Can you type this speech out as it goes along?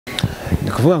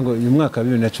ni kuvuga ngo uyu mwaka wa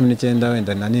 2019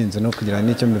 wenda naninze no kugira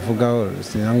n'icyo mbivugaho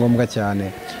sina ngombwa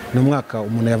cyane no mwaka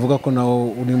umuntu yavuga ko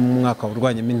nawo uri mu mwaka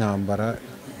urwanyemo intambara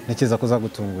ntekereza ko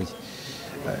zagutunguye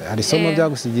hari isomo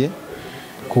byagusigiye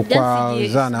kukwa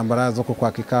za ntambara zo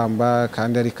kukwaka ikamba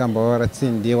kandi ari ikamba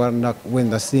waratsindiye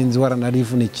wenda sinzi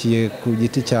waranarivunikiye ku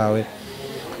giti cyawe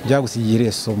byagusigiye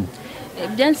isomo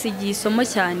byansigiye isomo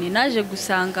cyane naje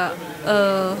gusanga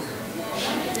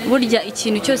burya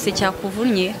ikintu cyose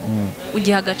cyakuvunnye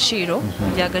ugiha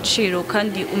agaciro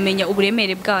kandi umenya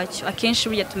uburemere bwacyo akenshi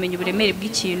burya tumenya uburemere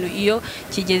bw'ikintu iyo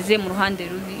kigeze mu ruhande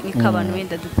rubi niko abantu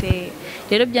wenda duteye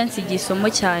rero byansigiye isomo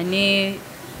cyane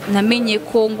namenye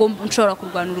ko ngo nshobora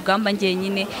kurwana urugamba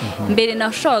njyenyine mbere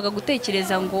nashoboraga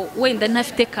gutekereza ngo wenda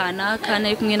ntafite kanaka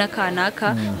nari kumwe na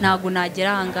kanaka ntago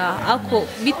nagera ahangaha ako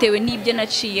bitewe n'ibyo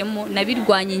naciyemo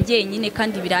nabirwanye njyenyine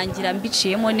kandi birangira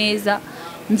mbiciyemo neza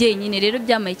njyenyine rero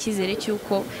byamaye icyizere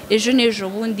cy'uko ejo n'ejo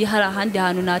bundi hari ahandi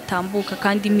hantu natambuka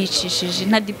kandi mpicishije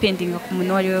ntadipendinga ku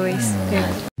muntu uwo ari we wese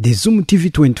ZOOM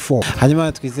TV24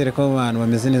 hanyuma twizere ko abantu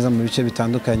bameze neza mu bice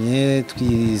bitandukanye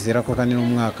twizera ko kandi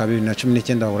n'umwaka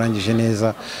 2019 urangije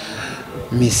neza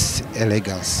Miss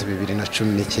Elegance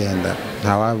 2019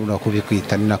 ntawabura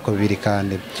kubikwita ni nako biri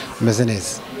kandi umeze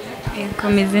neza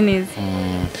komeze neza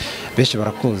benshi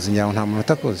barakuzi nyawo nta muntu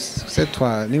utakuzi se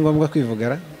twa ni ngombwa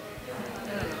kwivugara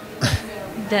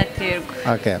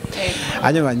byaterwa okay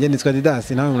hanyuma njye nitwa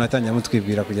Didas nawe munatangira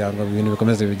mutwibwira kugira ngo ibintu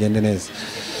bikomeze bigende neza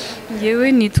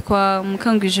yewe nitwa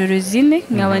Mukangwije Rosine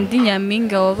nkaba ndi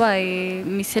nyampinga wabaye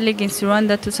Miss Elegance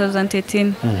Rwanda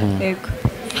 2018 yego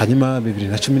hanyuma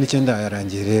 2019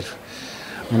 yarangiye rero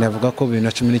umuntu yavuga ko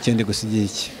 2019 gusigiye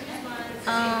iki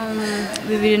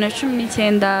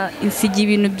 2019 insigiye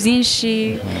ibintu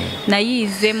byinshi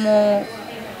nayizemo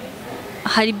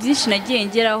hari byinshi nagiye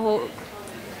ngeraho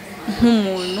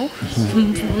nk'umuntu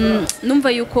numva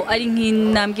yuko ari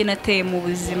nk'intambwe nateye mu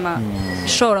buzima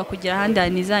ishobora kugira ahandi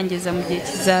hantu izangeza mu gihe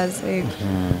kizaza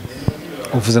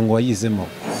uvuze ngo wayizemo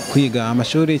kwiga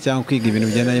amashuri cyangwa kwiga ibintu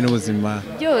bijyanye n'ubuzima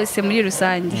byose muri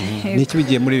rusange n'iki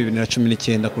bigiye muri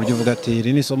 2019 ku buryo uvuga ati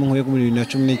iri ni isomo nkuye muri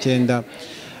 2019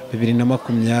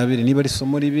 2020 niba ari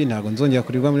isomo ribi ntabwo nzongera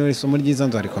kurirwa muri isomo ryiza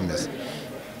nzarikomeza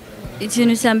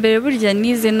ikintu cya mbere burya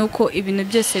nize nuko ibintu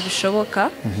byose bishoboka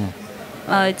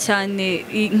cyane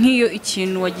nk'iyo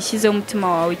ikintu wagishyizeho umutima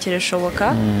wawe kirashoboka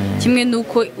kimwe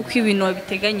nuko uko ibintu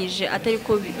wabiteganyije atari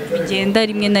ko bigenda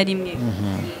rimwe na rimwe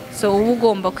so uba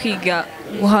ugomba kwiga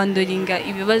guhandoringa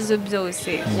ibibazo byose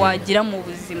wagira mu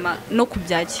buzima no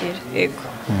kubyakira yego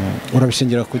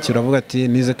urabishingira ku kiravuga ati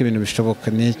nize ko ibintu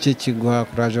bishoboka ni iki kiguha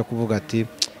kuraje kuvuga ati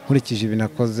nkurikije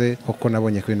ibinakoze koko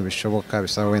nabonye ko ibintu bishoboka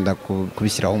bisaba wenda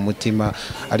kubishyiraho umutima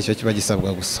aricyo kiba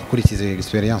gisabwa gusa kurikize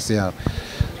experience yawe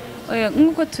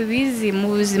nk'uko tubizi mu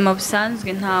buzima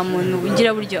busanzwe nta muntu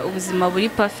ugira burya ubuzima buri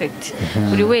perfect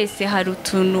buri wese hari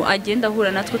utuntu agenda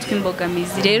ahura natwo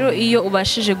tw'imbogamizi rero iyo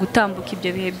ubashije gutambuka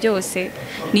ibyo bihe byose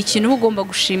ni ikintu uba ugomba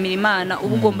gushimira Imana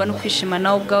uba ugomba no kwishima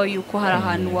nawe ubwawe yuko hari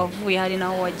ahantu wavuye hari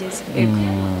naho wageze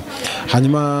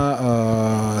hanyuma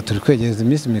turi kwegereza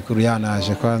iminsi mikuru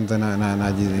yanaje kwanza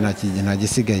nta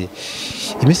gisigaye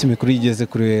iminsi mikuru igeze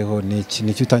kuri weho ni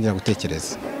iki utangira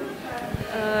gutekereza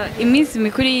iminsi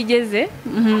mikuru yigeze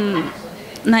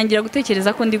ntangira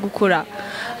gutekereza ko ndi gukura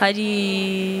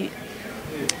hari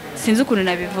sinzi ukuntu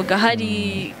nabivuga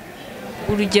hari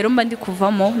urugero mba ndi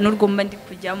kuvamo n'urwo mba ndi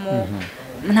kujyamo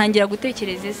ntangira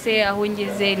gutekereza ese aho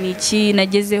ngeze ni iki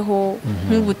nagezeho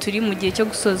nk'ubu turi mu gihe cyo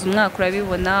gusoza umwaka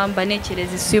urabibona mba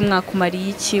nekereza isi y'umwaka umariye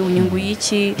iki unyunguye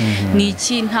iki ni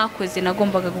iki ntakoze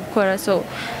nagombaga gukora so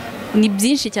ni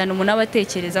byinshi cyane umuntu aba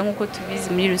atekereza nk'uko tubizi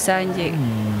muri rusange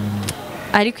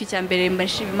ariko icyambere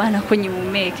mbashima Imana ko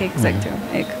nyimumeke exactly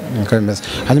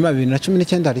hanyuma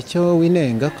 2019 hari cyo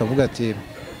winenga ukavuga ati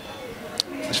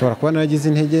ashobora kuba naragize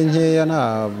intege nkeya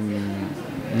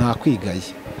nta kwigaye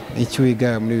icyo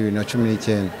wiga muri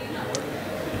 2019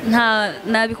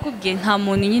 nabikubwiye nta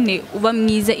muntu nyine uba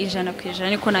mwiza 100%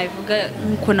 niko nabivuga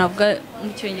nkuko navuga mu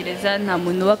cyongereza nta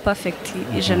muntu uba perfect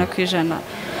 100%.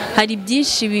 Hari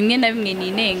byinshi bimwe na bimwe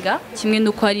ninenga kimwe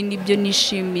nuko hari nibyo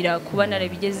nishimira kuba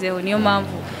narabigezeho niyo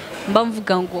mpamvu mba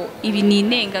mvuga ngo ibi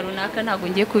ninenga runaka ntago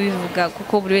ngiye kubivuga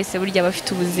kuko buri wese burya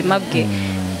bafite ubuzima bwe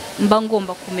mba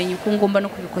ngomba kumenya uko ngomba no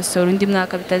kubikosora undi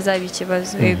mwaka bitazaba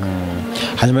ikibazo yego.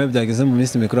 Hanyuma byageze mu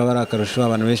minsi mikuru abari akarusho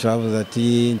abantu benshi bavuze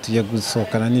ati tujye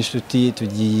gusohokana n'inshuti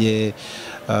tugiye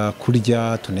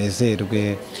kurya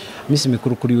tunezerwe minsi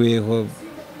mikuru kuri weho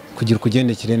kugira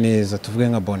kugendekire neza tuvuge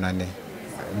nka bonane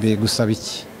be gusaba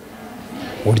iki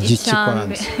urya iki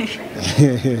kwanza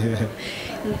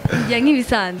njya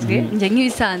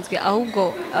nk'ibisanzwe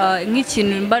ahubwo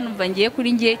nk'ikintu mba numva ngiye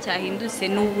kuri ngiye cyahindutse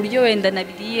ni uburyo wenda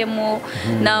nabiriyemo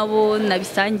nabo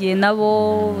nabisangiye nabo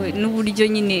n'uburyo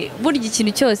nyine burya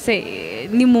ikintu cyose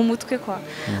ni mu mutwe kwa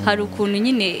hari ukuntu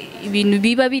nyine ibintu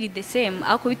biba biri the same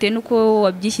ariko bitewe n'uko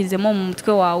wabyishyizemo mu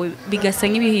mutwe wawe bigasa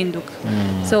nk'ibihinduka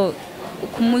so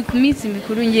ku minsi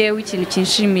mikuru ngewe ikintu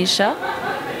kinshimisha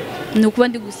ni ukuba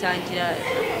ndi gusangira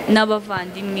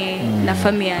n'abavandimwe na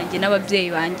famiye yanjye n'ababyeyi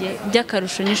banjye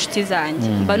by'akarusho n'inshuti zanjye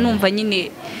mba numva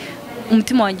nyine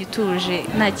umutima wanjye utuje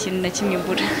nta kintu na kimwe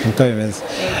mbura uko bimeze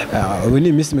ubu ni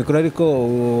iminsi mikuru ariko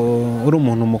uri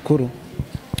umuntu mukuru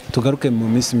tugaruke mu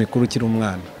minsi mikuru ukiri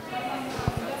umwana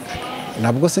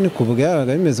nabwo se ni kuvuga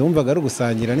yabaga bimeze wumvaga ari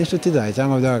gusangira n'inshuti zawe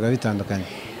cyangwa byabaga bitandukanye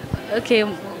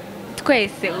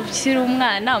twese ukiri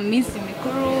umwana mu minsi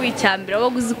mikuru icyambere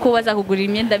waba uzi ko bazakugurira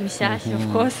imyenda mishyashya of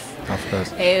course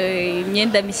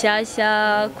imyenda mishyashya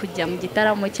kujya mu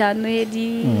gitaramo cya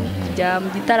Noheli kujya mu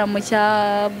gitaramo cya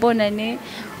Bonane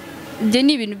ibyo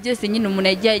ni ibintu byose nyine umuntu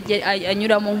yagiye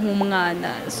anyuramo nk'umwana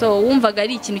so wumvaga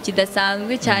ari ikintu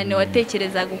kidasanzwe cyane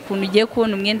watekerezaga ukuntu ugiye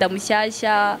kubona umwenda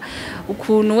mushyashya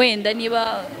ukuntu wenda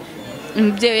niba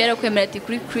umubyeyi yarakwemera ati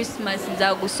kuri Christmas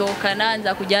nzagusohokana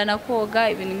nzakujyana koga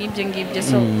ibintu nk'ibyo ngibyo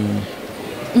so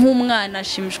nk'umwana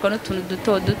ashimishwa n'utuntu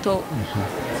duto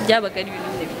byabaga ari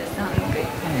ibintu bidasanzwe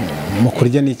mu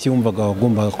kurya n'iki wumvaga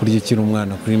wagombaga kurya ukiri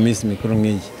umwana kuri minsi mikuru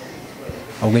nk'iyi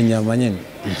ahubwo inyama nyine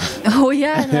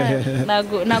oya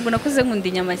ntabwo nakuze nkunda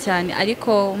inyama cyane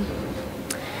ariko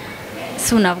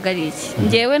si unavuga ari iki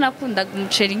ngewe nakundaga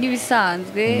umuceri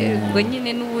nk'ibisanzwe ubwo nyine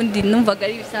n'ubundi numvaga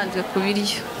ari ibisanzwe ku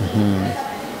biryo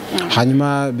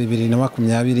hanyuma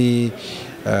 2020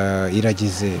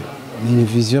 iragize ni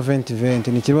vision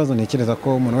 2020 ni ikibazo ntekereza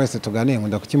ko umuntu wese tuganiye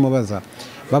nkunda kukimubaza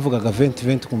bavugaga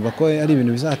 2020 kumva ko ari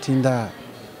ibintu bizatinda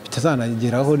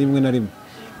bitazanageraho rimwe na rimwe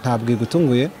ntabwo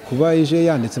igutunguye kuba ije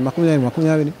yanditse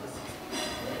 2020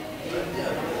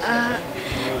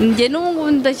 njye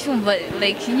n'ubu ndacyumva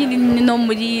like nyine no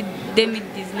muri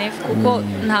 2019 kuko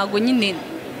ntago nyine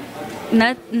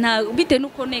bitewe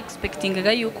n'uko na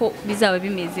expectingaga yuko bizaba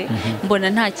bimeze mbona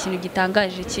nta kintu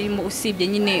gitangaje kirimo usibye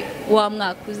nyine wa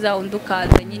mwaka uza undi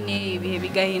ukaza nyine ibihe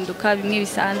bigahinduka bimwe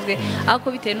bisanzwe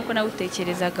ariko bitewe n'uko nawe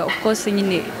utekerezaga of course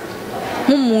nyine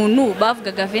nk'umuntu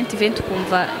bavugaga 2020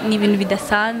 kumva ni ibintu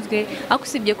bidasanzwe ariko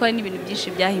usibye ko hari n'ibintu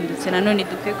byinshi byahindutse nanone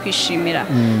dukwiye kwishimira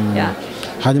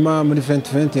hanyuma muri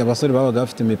 2020 abasore babaga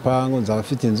bafite imipango nzaba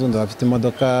afite inzu nzaba afite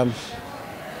imodoka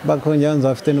bakongera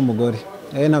nzaba afite n'umugore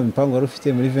nta mipango wari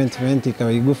ufite muri 2020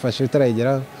 ikaba igufasha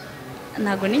utarayigeraho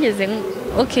ntago nigeze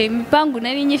imipango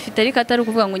nari nyifite ariko atari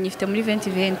ukuvuga ngo nyifite muri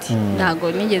 2020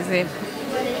 ntago nigeze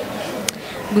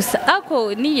gusa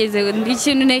ako nigeze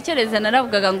ikintu ntekereza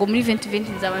naravugaga ngo muri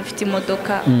 2020 nzaba mfite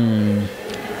imodoka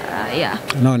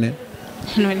none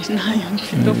nayo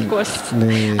mfite of course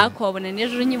ako wabona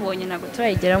n'ejo nyibonye ntago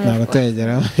turayigeramo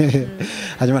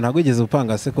hanyuma ntago wigeze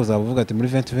upanga se ko uzavuga ati muri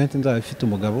 2020 nzaba ifite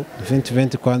umugabo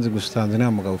 2020 kwanze gusanze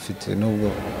nta mugabo ufite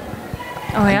nubwo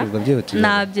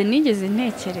nabyo nigeze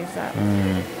ntekereza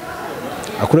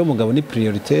akure umugabo ni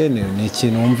priorite ni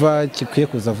ikintu wumva gikwiye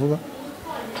kuza vuba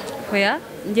oya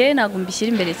njye ntabwo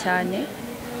mbishyira imbere cyane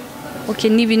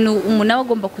ni ibintu umuntu aba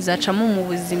agomba kuzacamo mu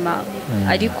buzima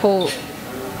ariko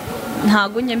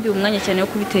ntago njye mbiha umwanya cyane wo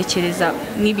kubitekereza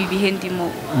n'ibi bihe ndimo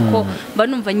kuko mba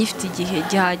numva nyifite igihe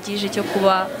gihagije cyo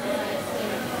kuba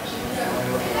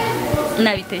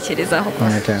nabitekerezaho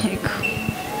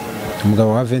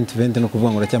umugabo wa 2020 no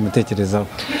kuvuga ngo uracyamutekerezaho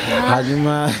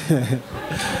hanyuma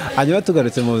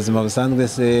tugarutse mu buzima busanzwe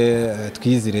se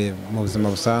twizire mu buzima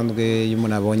busanzwe iyo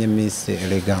umuntu abonye Miss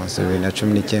Elegance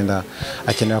 2019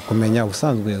 akenera kumenya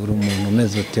ubusanzwe uri umuntu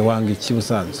umeze ute wanga iki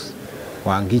ubusanzwe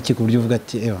wanga iki ku buryo uvuga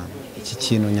ati iki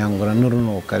kintu nyangura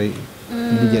n'urunuka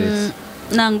bigeretse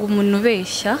nanga umuntu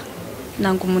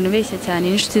ubeshya cyane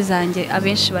n'inshuti zanjye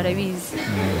abenshi barabizi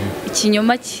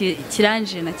ikinyoma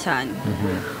kiranjena cyane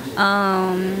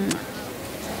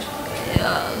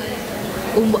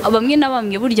bamwe na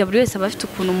bamwe burya buri wese aba afite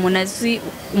ukuntu umuntu azi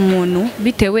umuntu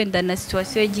bitewe wenda na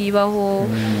situation yagiye ibaho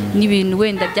n'ibintu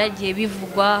wenda byagiye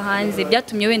bivugwa hanze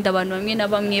byatumye wenda abantu bamwe na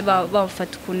bamwe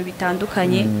bafata ukuntu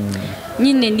bitandukanye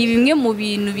nyine ni bimwe mu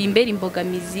bintu bimbera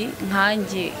imbogamizi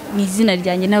nkanjye ni izina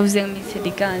ryanjye navuze Miss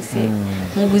Elegance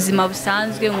mu buzima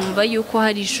busanzwe nkumva yuko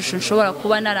hari ishusho nshobora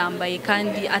kuba narambaye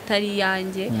kandi atari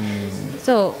yanjye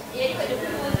so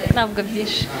ntabwo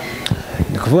byinshi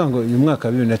ni kuvuga ngo uyu mwaka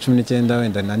wa 2019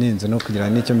 wenda naninze no kugira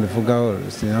n'icyo mbivugaho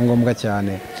si ngombwa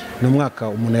cyane ni umwaka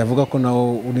umuntu yavuga ko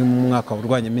nawo uri mu mwaka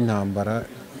warwanyemo intambara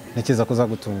ntekereza ko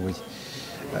zagutunguye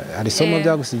hari isomo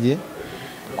byagusigiye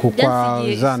kukwa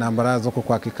za ntambara zo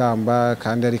kukwaka ikamba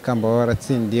kandi ari ikamba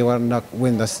waratsindiye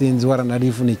wenda sinzi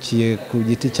waranarivunikiye ku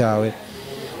giti cyawe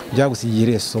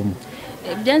byagusigiye isomo.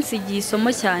 Byansigiye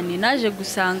isomo cyane, naje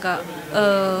gusanga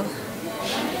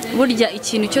burya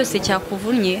ikintu cyose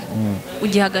cyakuvunnye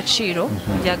ugiha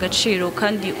agaciro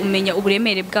kandi umenya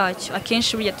uburemere bwacyo.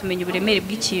 Akenshi burya tumenya uburemere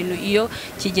bw'ikintu iyo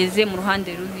kigeze mu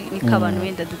ruhande rubi niko abantu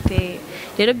wenda duteye.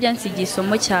 Rero byansigiye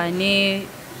isomo cyane,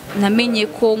 namenye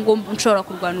ko ngo nshobora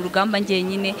kurwana urugamba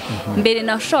njyenyine. Mbere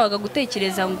nashoboraga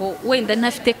gutekereza ngo wenda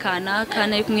ntafite kanaka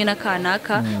nari kumwe na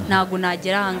kanaka ntago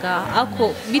nagera ahangaha,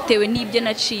 ako bitewe n'ibyo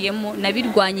naciyemo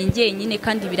nabirwanye njyenyine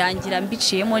kandi birangira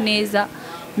mbiciyemo neza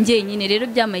njyenyine. Rero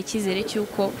byamaye icyizere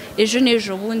cy'uko ejo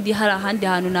n'ejo bundi hari ahandi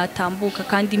hantu natambuka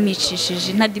kandi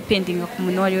mpicishije ntadipendinga ku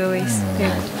muntu uwo ari we wese.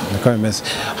 Niko bimeze.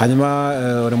 Hanyuma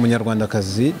uri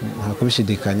umunyarwandakazi nta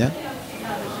kubishidikanya?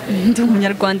 Ndi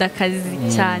umunyarwandakazi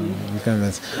cyane.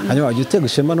 Hanyuma wajya utega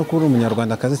ishema no kuba uri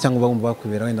umunyarwandakazi cyangwa uba wumva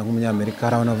wakwibera wenda nk'umunyamerika?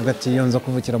 Hari abantu bavuga ati iyo nza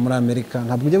kuvukira muri Amerika,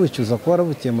 ntabwo ujya wicuza kuba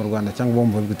waravukiye mu Rwanda cyangwa uba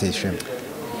wumva biguteye ishema?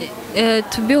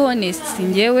 To be honest,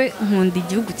 njyewe nkunda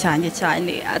igihugu cyanjye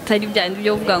cyane, atari byandi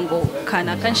byo kuvuga ngo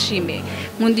kanaka nshime.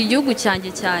 Nkunda igihugu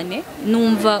cyanjye cyane,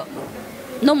 numva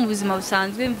no mu buzima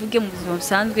busanzwe, mvuge mu buzima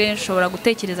busanzwe nshobora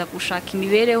gutekereza gushaka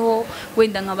imibereho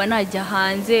wenda nkaba najya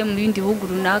hanze mu bindi bihugu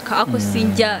runaka, ako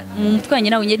sinjya mu mutwe wanjye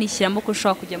nawe nishyiramo ko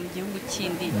nshobora kujya mu gihugu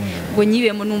kindi ngo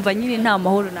nyibemo, numva nyine nta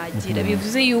mahoro nagira.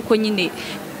 Bivuze yuko nyine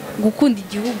gukunda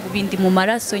igihugu bindi mu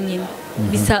maraso nyine,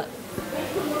 bisa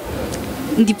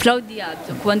ndi proud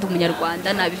yabyo kuba ndi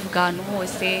umunyarwanda. Nabivuga ahantu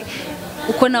hose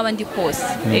uko naba ndi kose.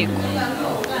 Yego,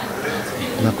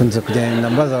 nakunze kugenda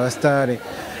mbaza abasitari,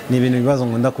 ni ibintu bibazo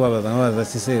nkunda kubabaza, nkabaza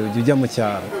se ujya mu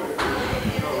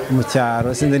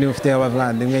cyaro sinzi niba ufite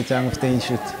abavandimwe cyangwa ufite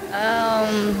inshuti?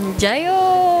 Njyayo,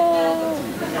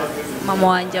 mama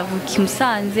wanjye avuka i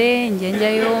Musanze,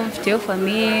 njyayo mfiteyo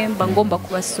famiye, mba ngomba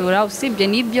kubasura. Usibye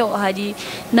n'ibyo hari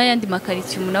n'ayandi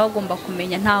makaritsiye umuntu aba agomba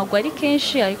kumenya, ntabwo ari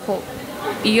kenshi ariko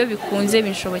iyo bikunze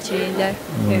binshobokeye njyayo.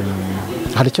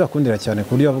 Hari icyo wakundira cyane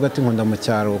ku buryo bavuga ati nkunda mu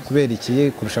cyaro kubera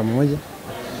iki kurusha mu mujyi?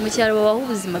 Mu cyaro babaho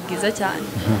ubuzima bwiza cyane,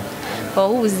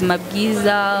 babaho ubuzima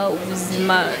bwiza,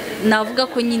 ubuzima navuga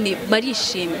ko nyine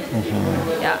barishimye,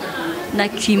 na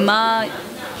klima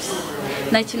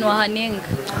nta kintu wahanenga.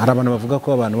 Hari abantu bavuga ko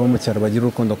abantu bo mu cyaro bagira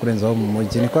urukundo kurenza abo mu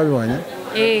mujyi, niko wabibonye?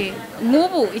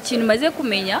 Nk'ubu ikintu maze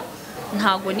kumenya,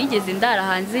 ntabwo nigeze ndara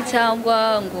hanze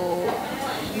cyangwa ngo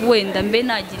wenda mbe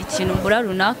nagira ikintu mbura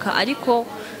runaka, ariko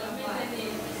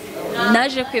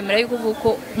naje kwemera yuko uko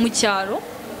mu cyaro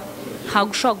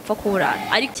ntabwo ushobora gupfa kuburana,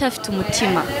 ariko cyafite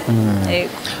umutima.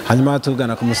 Hanyuma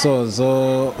tugana ku musozo,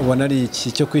 ubona ari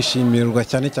iki cyo kwishimirwa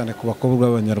cyane cyane ku bakobwa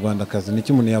b'abanyarwandakazi?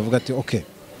 Nicyo umuntu yavuga ati okay,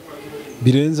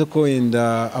 birenze ko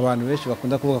wenda abantu benshi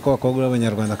bakunda kuvuga ko abakobwa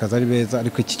b'abanyarwandakazi ari beza,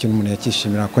 ariko iki kintu umuntu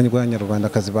yakishimira ko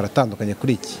abanyarwandakazi baratandukanye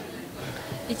kuri iki?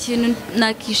 Ikintu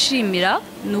nakishimira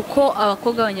ni uko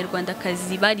abakobwa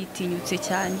b'abanyarwandakazi baritinyutse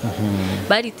cyane,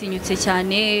 baritinyutse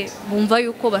cyane, bumva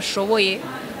yuko bashoboye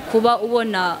kuba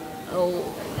ubona.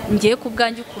 Ngiye ku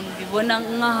bwanjye ukuntu bibona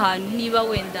nk'ahantu niba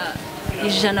wenda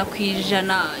 100%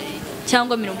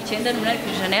 cyangwa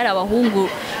 98% yari abahungu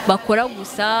bakora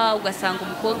gusa, ugasanga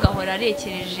umukobwa ahora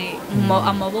arekereje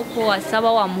amaboko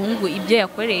asaba wa muhungu ibyo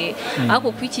yakoreye.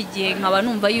 Ariko ku iki gihe nkaba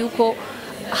numva yuko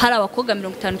hari abakobwa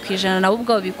 50% nabo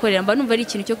ubwabo bikorera, mba numva ari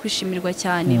ikintu cyo kwishimirwa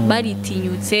cyane.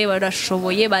 Baritinyutse,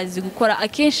 barashoboye, bazi gukora.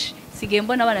 Akenshi sigaye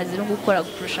mbona banazi no gukora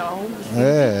kurusha abahungu.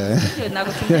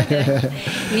 Ntabwo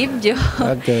nibyo.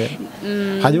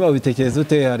 Hanyuma ubitekereza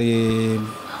ute? Hari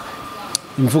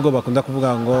imvugo bakunda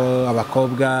kuvuga ngo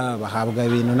abakobwa bahabwa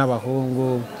ibintu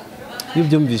n'abahungu, iyo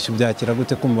byumvishe byakira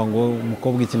gute kumva ngo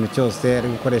umukobwa ikintu cyose ari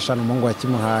gukoresha n'umuhungu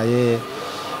wakimuhaye,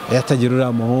 yatagira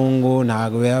uriya muhungu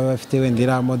ntabwo yaba afite wenda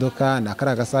iriya modoka,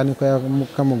 nakariya gasahani ko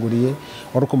yakamuguriye?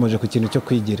 Wari ukomeje ku kintu cyo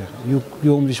kwigira.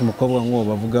 Iyo wumvishe umukobwa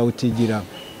nk'uwo bavuga utigira,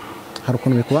 hari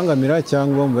ukuntu bikubangamira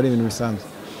cyangwa wumva ari ibintu bisanzwe?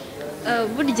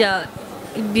 Burya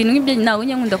ibintu nk'ibyo ntabwo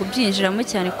nkunda kubyinjiramo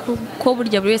cyane, kuko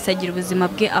burya buri wese agira ubuzima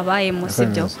bwe abayemo,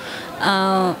 sibyo?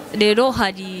 Rero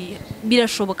hari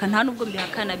birashoboka, nta nubwo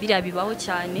mbihakana, biriya bibaho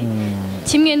cyane.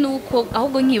 Kimwe nuko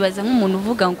ahubwo nkibaza nk'umuntu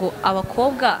uvuga ngo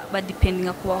abakobwa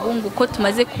badipendinga ku bahungu, ko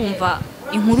tumaze kumva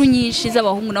inkuru nyinshi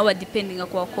z'abahungu nabo badipendinga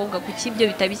ku bakobwa, kuki ibyo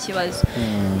bitaba ikibazo?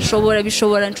 Nshobora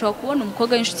kubona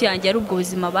umukobwa w'inshuti yanjye ari ubwo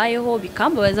buzima abayeho,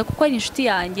 bikambabaza kuko ari inshuti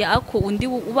yanjye, ariko undi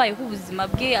ubayeho ubuzima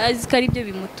bwe azi ko ari byo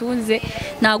bimutunze,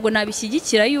 ntabwo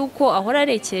nabishyigikira yuko ahora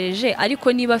arekereje.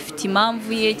 Ariko niba afite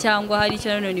impamvu ye cyangwa hari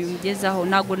icyo none bimugezaho,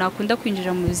 ntabwo nakunda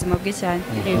kwinjira mu buzima bwe cyane.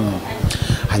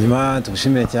 Hanyuma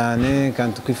tugushimire cyane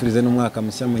kandi tukwifurize n'umwaka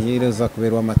mushya muhire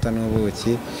uzakubera w'amata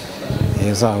n'ubuki.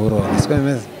 uzahura siko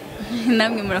bimeze.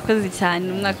 namwe murakoze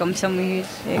cyane umwaka mushya muhire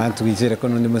tugizere ko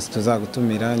n'undi munsi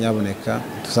tuzagutumira nyaboneka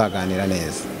tuzaganira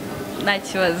neza. nta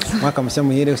kibazo. Umwaka mushya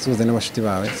muhire usuhuze n'abashuti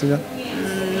bawe sibyo?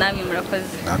 namwe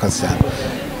murakoze. Murakoze cyane.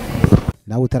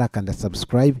 Nawe utarakanda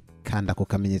subscribe kanda ku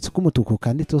kamenyetso k'umutuku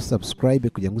kanditseho subscribe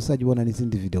kugira ngo uzajye ubona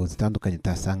n'izindi video zitandukanye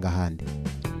utasanga ahandi.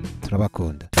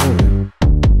 Turabakunda.